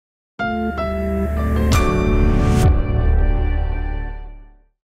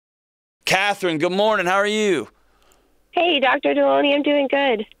Catherine, good morning. How are you? Hey, Dr. Delony, I'm doing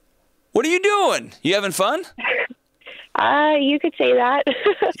good. What are you doing? You having fun? You could say that.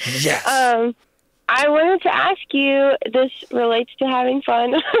 Yes. I wanted to ask you, this relates to having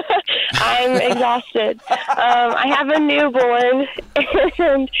fun. I'm exhausted. I have a newborn,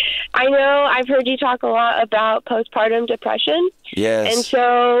 and I know I've heard you talk a lot about postpartum depression. Yes. And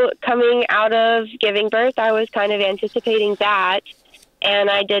so coming out of giving birth, I was kind of anticipating that,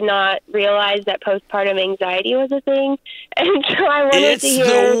 and I did not realize that postpartum anxiety was a thing. And so I wanted to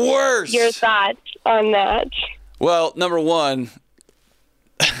hear the worst. your thoughts on that. Well, number one,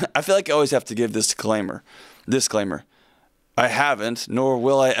 I feel like I always have to give this disclaimer. I haven't, nor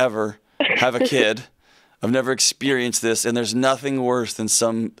will I ever have a kid. I've never experienced this, and there's nothing worse than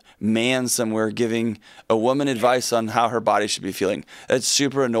some man somewhere giving a woman advice on how her body should be feeling. It's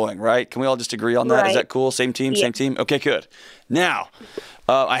super annoying, right? Can we all just agree on that? Right. Is that cool? Same team, Yeah. same team? Okay, good. Now,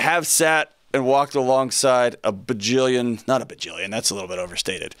 I have sat and walked alongside not a bajillion, that's a little bit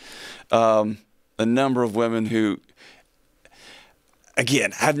overstated, a number of women who,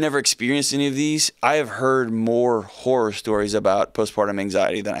 again, I've never experienced any of these. I have heard more horror stories about postpartum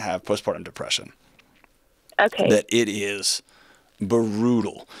anxiety than I have postpartum depression. Okay. That it is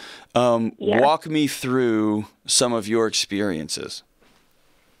brutal. Yeah. Walk me through some of your experiences.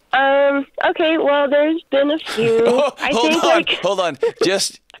 Okay, well, there's been a few. Hold on.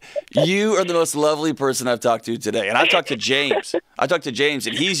 Just, you are the most lovely person I've talked to today. And I've talked to James.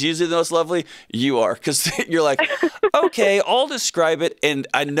 And he's usually the most lovely. You are. Because you're like, okay, I'll describe it. And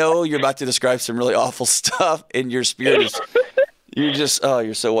I know you're about to describe some really awful stuff. And your spirit is,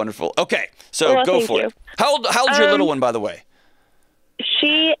 you're so wonderful. Okay, so Well, go thank for you. it. How old's your little one, by the way?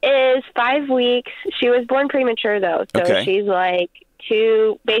 She is 5 weeks. She was born premature, though. So Okay. she's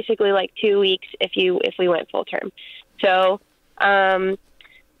basically 2 weeks if we went full term. So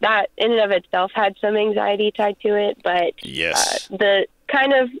that in and of itself had some anxiety tied to it. But Yes. the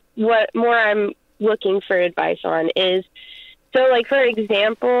kind of what more I'm looking for advice on is, so for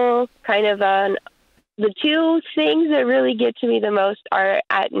example, kind of the two things that really get to me the most are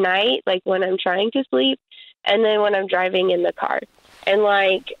at night, like when I'm trying to sleep, and then when I'm driving in the car. And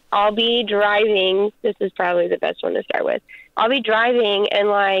I'll be driving, this is probably the best one to start with. I'll be driving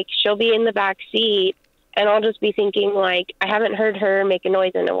and she'll be in the back seat, and I'll just be thinking I haven't heard her make a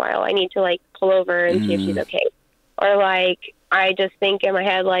noise in a while. I need to pull over and see if she's okay. Or I just think in my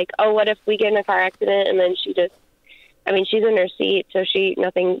head oh, what if we get in a car accident and then she's in her seat, so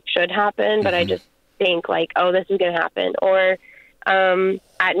nothing should happen, but I just think oh, this is going to happen. Or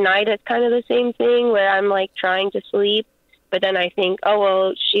at night it's kind of the same thing where I'm trying to sleep, but then I think, oh,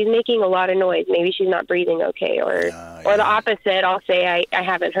 well, she's making a lot of noise. Maybe she's not breathing okay. Or the opposite. I'll say I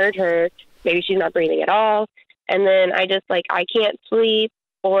haven't heard her. Maybe she's not breathing at all. And then I just I can't sleep,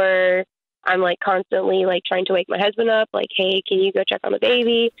 or I'm constantly trying to wake my husband up. Hey, can you go check on the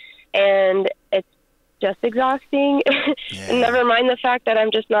baby? And it's just exhausting. Yeah. Never mind the fact that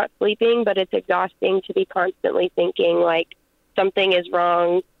I'm just not sleeping, but it's exhausting to be constantly thinking something is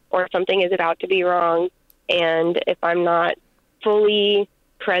wrong or something is about to be wrong. And if I'm not fully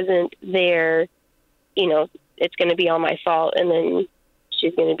present there, it's going to be all my fault, and then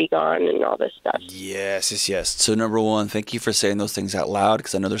she's going to be gone and all this stuff. Yes. So number one, thank you for saying those things out loud,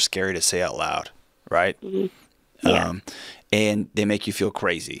 because I know they're scary to say out loud, right? Mm-hmm. Yeah. And they make you feel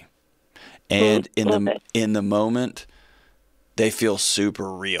crazy. And in the moment, they feel super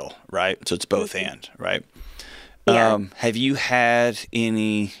real, right? So it's both and, right? Yeah. Have you had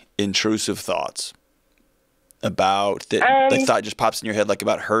any intrusive thoughts about that? Thought just pops in your head,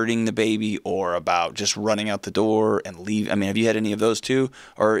 about hurting the baby or about just running out the door and leave? I mean, have you had any of those two,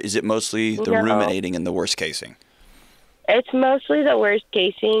 or is it mostly the ruminating and the worst casing? It's mostly the worst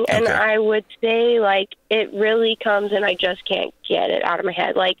casing, and Okay. I would say it really comes and I just can't get it out of my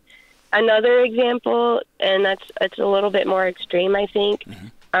head. Another example, and it's a little bit more extreme, I think. Mm-hmm.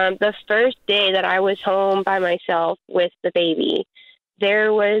 The first day that I was home by myself with the baby,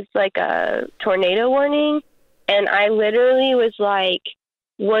 there was a tornado warning, and I literally was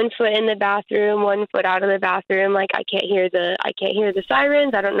 1 foot in the bathroom, 1 foot out of the bathroom. I can't hear the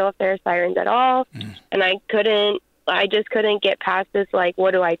sirens. I don't know if there are sirens at all. Mm. And I just couldn't get past this.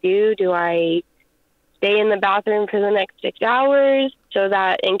 What do I do? Do I stay in the bathroom for the next 6 hours so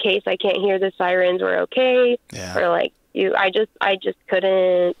that in case I can't hear the sirens, we're okay? Yeah. Or I just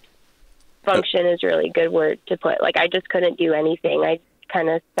couldn't function is really a good word to put. I just couldn't do anything. I kind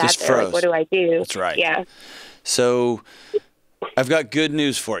of sat just there froze. what do I do? That's right. Yeah. So I've got good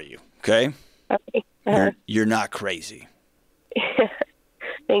news for you, okay? Okay. Uh-huh. You're not crazy.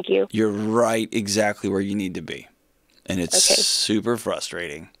 Thank you. You're right exactly where you need to be. And it's Okay. super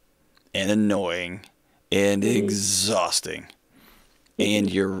frustrating. and annoying and exhausting,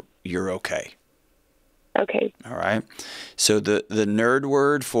 and you're okay. Okay. All right. So the nerd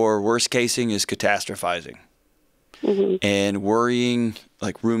word for worst casing is catastrophizing. And worrying,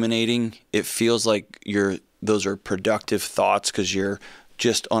 like ruminating, it feels like those are productive thoughts because you're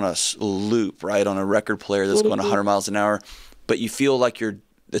just on a loop, right? On a record player that's going 100 miles an hour. But you feel like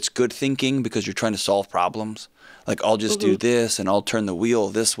it's good thinking because you're trying to solve problems. Like, I'll just do this, and I'll turn the wheel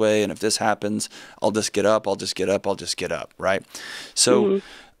this way, and if this happens, I'll just get up, right? So,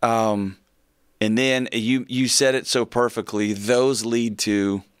 and then you said it so perfectly, those lead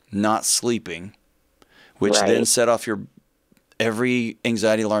to not sleeping, which then set off every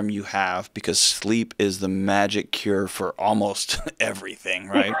anxiety alarm you have, because sleep is the magic cure for almost everything,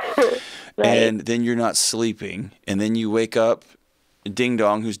 right? And then you're not sleeping, and then you wake up, ding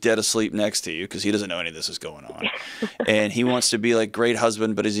dong, who's dead asleep next to you because he doesn't know any of this is going on. And he wants to be like great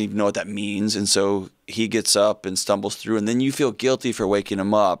husband, but doesn't even know what that means. And so he gets up and stumbles through, and then you feel guilty for waking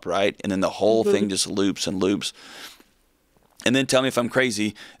him up, right? And then the whole thing just loops and loops. And then tell me if I'm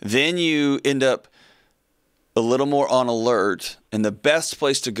crazy. Then you end up a little more on alert. And the best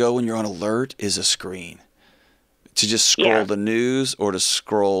place to go when you're on alert is a screen. To just scroll the news or to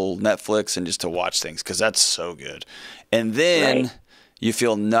scroll Netflix and just to watch things, because that's so good. And then you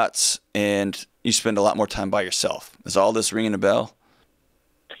feel nuts and you spend a lot more time by yourself. Is all this ringing a bell?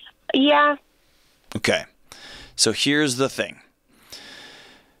 Yeah. Okay. So here's the thing.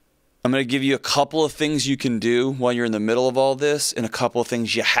 I'm going to give you a couple of things you can do while you're in the middle of all this, and a couple of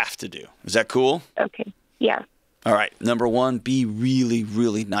things you have to do. Is that cool? Okay. Yeah. All right. Number one, be really,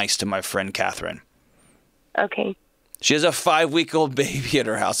 really nice to my friend Catherine. Okay. She has a 5-week-old baby at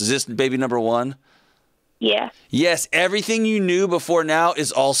her house. Is this baby number one? Yeah. Yes. Everything you knew before now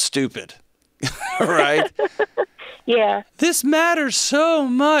is all stupid. Right? Yeah. This matters so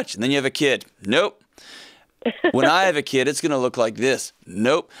much. And then you have a kid. Nope. When I have a kid, it's going to look like this.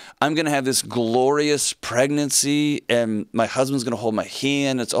 Nope. I'm going to have this glorious pregnancy, and my husband's going to hold my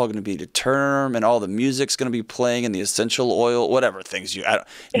hand. It's all going to be to term, and all the music's going to be playing, and the essential oil, whatever things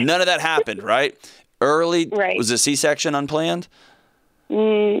none of that happened, right? Early, was a C-section unplanned?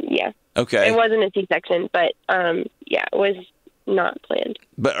 Yeah. Okay. It wasn't a C-section, but yeah, it was not planned.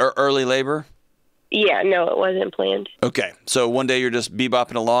 But early labor? Yeah, no, it wasn't planned. Okay. So one day you're just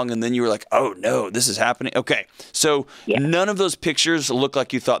bebopping along, and then you were like, oh, no, this is happening. Okay. So none of those pictures look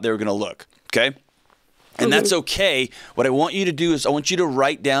like you thought they were going to look. Okay. And that's okay. What I want you to do is I want you to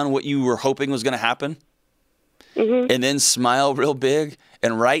write down what you were hoping was going to happen, and then smile real big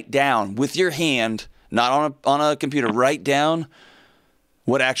and write down with your hand, not on a computer, write down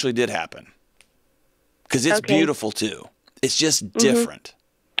what actually did happen. Because it's beautiful too. It's just different.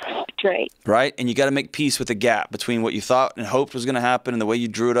 Right. Right? And you got to make peace with the gap between what you thought and hoped was going to happen and the way you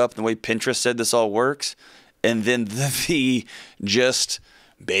drew it up and the way Pinterest said this all works. And then the just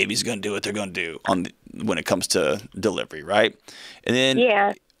baby's going to do what they're going to do when it comes to delivery, right? And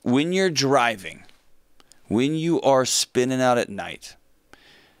then when you're driving, when you are spinning out at night,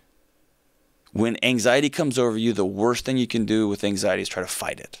 when anxiety comes over you, the worst thing you can do with anxiety is try to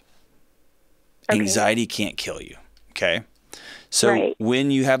fight it. Anxiety can't kill you, okay? So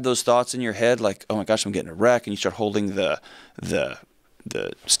when you have those thoughts in your head, like, oh my gosh, I'm getting a wreck, and you start holding the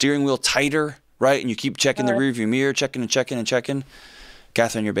steering wheel tighter, right? And you keep checking the rearview mirror, checking,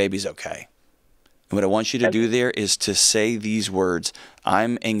 Catherine, your baby's okay. And what I want you to do there is to say these words: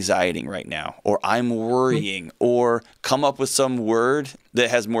 I'm anxietying right now, or I'm worrying, or come up with some word that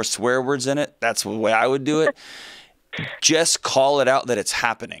has more swear words in it. That's the way I would do it. Just call it out that it's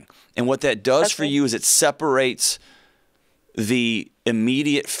happening. And what that does for you is it separates the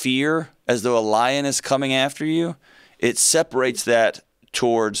immediate fear as though a lion is coming after you. It separates that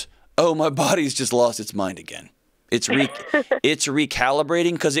towards, oh, my body's just lost its mind again. It's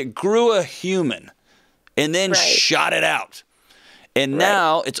recalibrating because it grew a human and then shot it out. And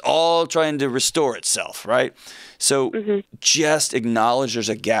now it's all trying to restore itself, right? So just acknowledge there's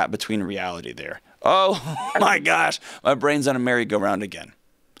a gap between reality there. Oh, my gosh, my brain's on a merry-go-round again.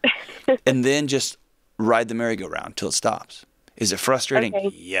 And then just ride the merry-go-round till it stops. Is it frustrating?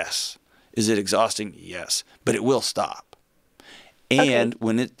 Yes. Is it exhausting? Yes. But it will stop. And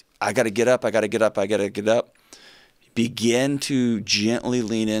when I got to get up, begin to gently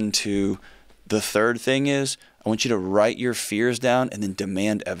lean into the third thing is I want you to write your fears down and then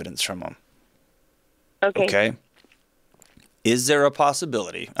demand evidence from them. Okay? Is there a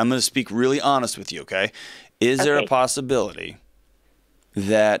possibility? I'm going to speak really honest with you, okay? Is there a possibility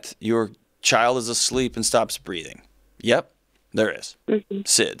that your child is asleep and stops breathing? Yep, there is.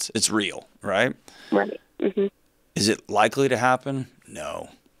 SIDS. It's real, right? Right. Is it likely to happen? No.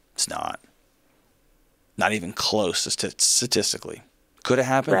 It's not. Not even close statistically. Could have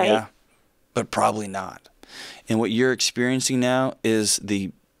happened? Right. Yeah. But probably not. And what you're experiencing now is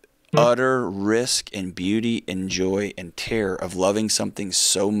the utter risk and beauty and joy and terror of loving something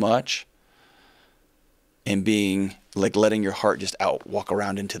so much and being like letting your heart just out, walk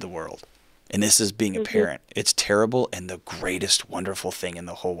around into the world. And this is being a parent. It's terrible and the greatest, wonderful thing in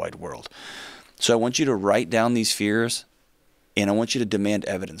the whole wide world. So I want you to write down these fears, and I want you to demand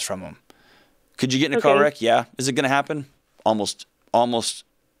evidence from them. Could you get in a car wreck? Yeah. Is it going to happen? Almost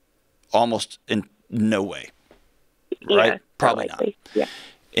in no way. Right? Yeah, Probably not. Yeah.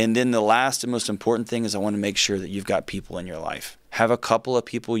 And then the last and most important thing is I want to make sure that you've got people in your life. Have a couple of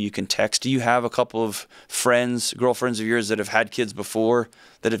people you can text. Do you have a couple of friends, girlfriends of yours that have had kids before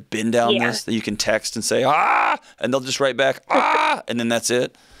that have been down this that you can text and say, and they'll just write back, and then that's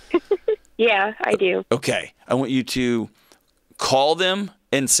it? Yeah, I do. Okay. I want you to call them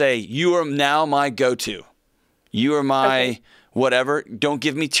and say, you are now my go-to. You are my whatever. Don't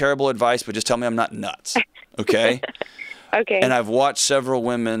give me terrible advice, but just tell me I'm not nuts. Okay? Okay. And I've watched several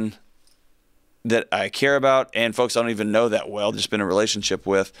women that I care about and folks I don't even know that well, just been in a relationship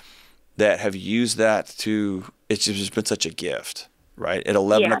with, that have used that to, it's just been such a gift, right? At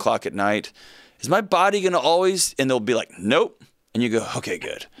 11 o'clock at night, is my body going to always, and they'll be like, nope. And you go, okay,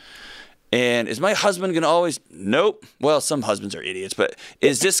 good. And is my husband going to always, nope. Well, some husbands are idiots, but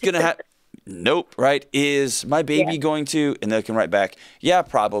is this going to happen? Nope, right? Is my baby going to, and they can write back, yeah,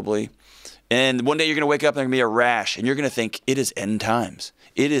 probably. And one day you're going to wake up and there's going to be a rash, and you're going to think it is end times.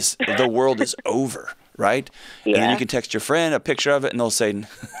 It is, the world is over, right? Yeah. And then you can text your friend a picture of it, and they'll say,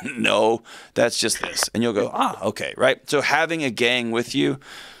 no, that's just this. And you'll go, okay, right? So having a gang with you,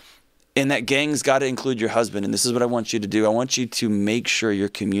 and that gang's got to include your husband. And this is what I want you to do. I want you to make sure you're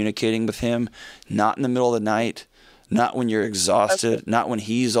communicating with him, not in the middle of the night, not when you're exhausted, not when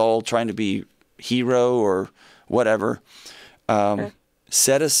he's all trying to be hero or whatever.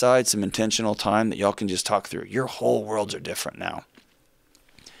 Set aside some intentional time that y'all can just talk through. Your whole worlds are different now.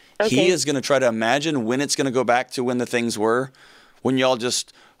 He is going to try to imagine when it's going to go back to when the things were, when y'all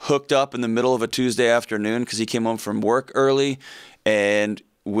just hooked up in the middle of a Tuesday afternoon because he came home from work early, and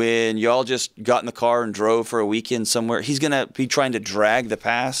when y'all just got in the car and drove for a weekend somewhere. He's going to be trying to drag the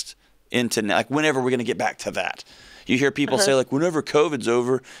past into, like, whenever we're going to get back to that. You hear people say, like, whenever COVID's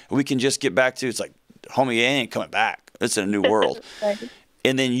over, we can just get back to, it's like, homie, it ain't coming back. It's in a new world.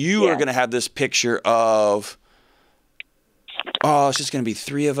 And then you are going to have this picture of, it's just going to be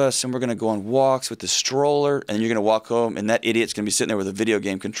 3 of us, and we're going to go on walks with the stroller, and you're going to walk home, and that idiot's going to be sitting there with a video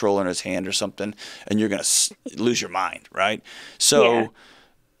game controller in his hand or something, and you're going to lose your mind, right? So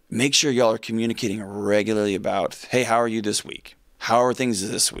make sure y'all are communicating regularly about, hey, how are you this week? How are things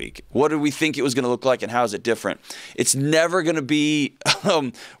this week? What did we think it was going to look like, and how is it different? It's never going to be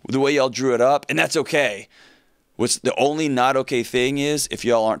the way y'all drew it up, and that's okay. What's the only not okay thing is if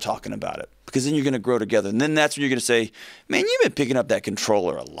y'all aren't talking about it, because then you're going to grow together. And then that's when you're going to say, man, you've been picking up that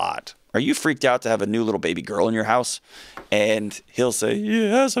controller a lot. Are you freaked out to have a new little baby girl in your house? And he'll say,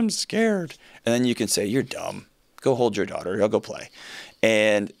 yes, I'm scared. And then you can say, you're dumb. Go hold your daughter. I'll go play.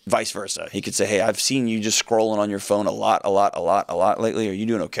 And vice versa. He could say, hey, I've seen you just scrolling on your phone a lot lately. Are you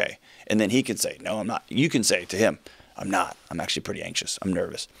doing okay? And then he can say, no, I'm not. You can say to him, I'm not. I'm actually pretty anxious. I'm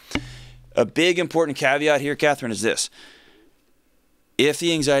nervous. A big important caveat here, Catherine, is this. If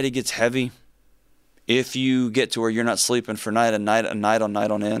the anxiety gets heavy, if you get to where you're not sleeping for night on night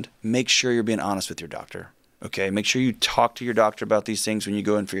on end, make sure you're being honest with your doctor. Okay? Make sure you talk to your doctor about these things when you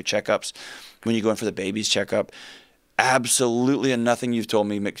go in for your checkups, when you go in for the baby's checkup. Absolutely, and nothing you've told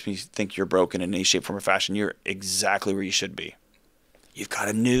me makes me think you're broken in any shape, form, or fashion. You're exactly where you should be. You've got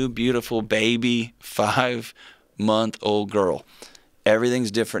a new, beautiful baby, 5-month-old girl. Everything's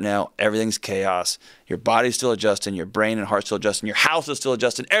different now. Everything's chaos. Your body's still adjusting. Your brain and heart still adjusting. Your house is still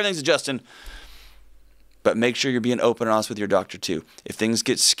adjusting. Everything's adjusting. But make sure you're being open and honest with your doctor too. If things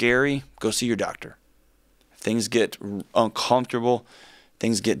get scary, go see your doctor. If things get uncomfortable,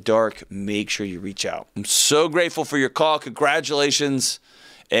 things get dark, make sure you reach out. I'm so grateful for your call. Congratulations.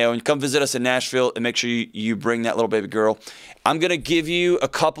 And when you come visit us in Nashville, and make sure you bring that little baby girl. I'm going to give you a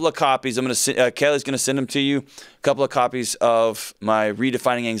couple of copies. Kelly's going to send them to you. A couple of copies of my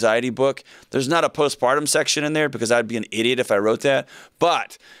Redefining Anxiety book. There's not a postpartum section in there because I'd be an idiot if I wrote that.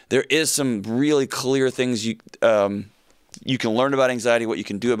 But there is some really clear things you can learn about anxiety, what you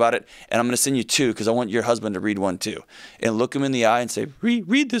can do about it. And I'm going to send you 2 because I want your husband to read one too. And look him in the eye and say,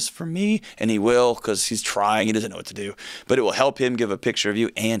 read this for me. And he will, because he's trying. He doesn't know what to do. But it will help him give a picture of you,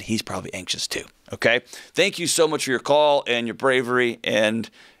 and he's probably anxious too. Okay? Thank you so much for your call and your bravery. And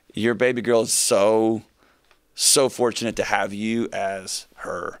your baby girl is so so fortunate to have you as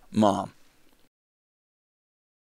her mom.